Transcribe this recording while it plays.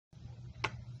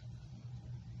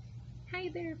Hi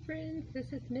there friends,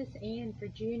 this is Miss Ann for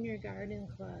Junior Garden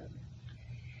Club.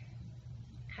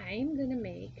 I'm going to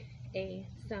make a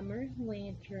summer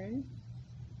lantern.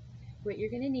 What you're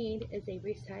going to need is a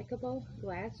recyclable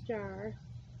glass jar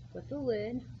with a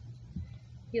lid.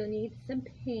 You'll need some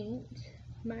paint.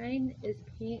 Mine is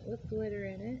paint with glitter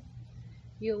in it.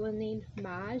 You will need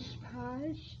Mod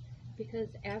Podge because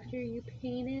after you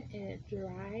paint it and it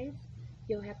dries,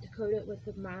 you'll have to coat it with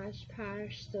the Mod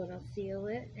Podge so it'll seal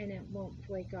it and it won't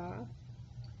flake off.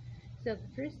 So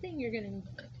the first thing you're going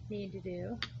to need to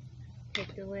do,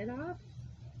 take the lid off.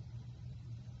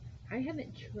 I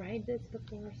haven't tried this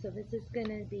before, so this is going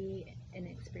to be an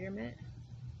experiment.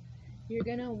 You're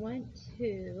going to want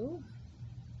to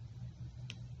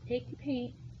take the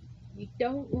paint. You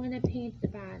don't want to paint the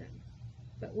bottom,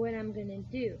 but what I'm going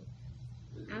to do,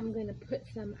 I'm going to put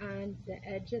some on the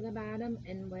edge of the bottom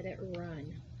and let it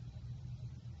run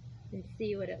and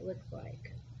see what it looks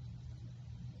like.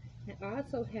 I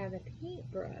also have a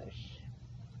paintbrush,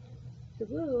 the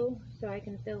glue, so I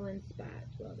can fill in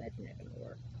spots. Well, that's not going to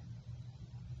work.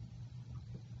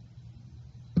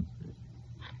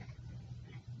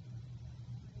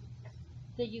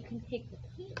 So you can take the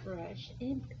paintbrush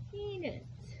and paint it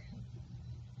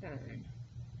on.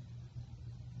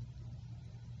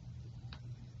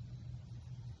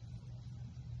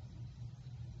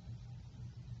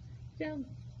 So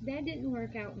that didn't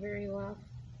work out very well.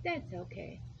 That's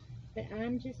okay. But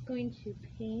I'm just going to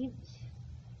paint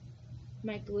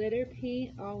my glitter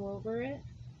paint all over it.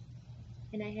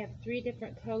 And I have 3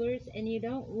 different colors, and you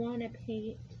don't want to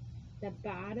paint the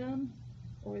bottom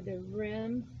or the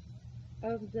rim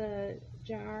of the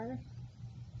jar.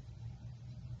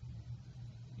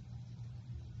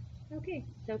 Okay,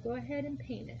 so go ahead and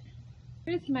paint it.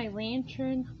 Here's my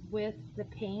lantern with the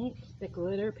paint, the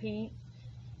glitter paint,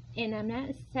 and I'm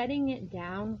not setting it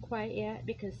down quite yet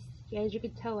because as you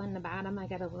can tell on the bottom I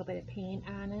got a little bit of paint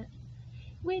on it,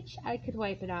 which I could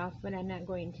wipe it off, but I'm not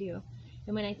going to.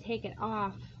 And when I take it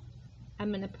off, I'm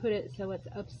going to put it so it's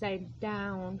upside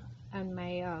down on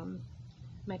my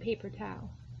my paper towel.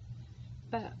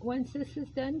 But once this is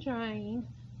done drying,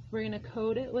 we're going to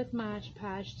coat it with Mod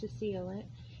Podge to seal it,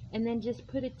 and then just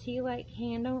put a tea-light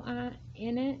candle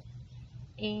in it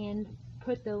and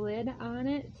put the lid on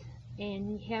it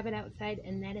and have it outside,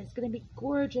 and that is going to be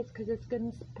gorgeous because it's going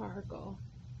to sparkle.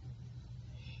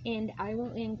 And I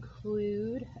will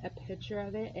include a picture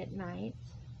of it at night.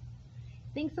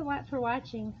 Thanks a lot for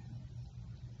watching.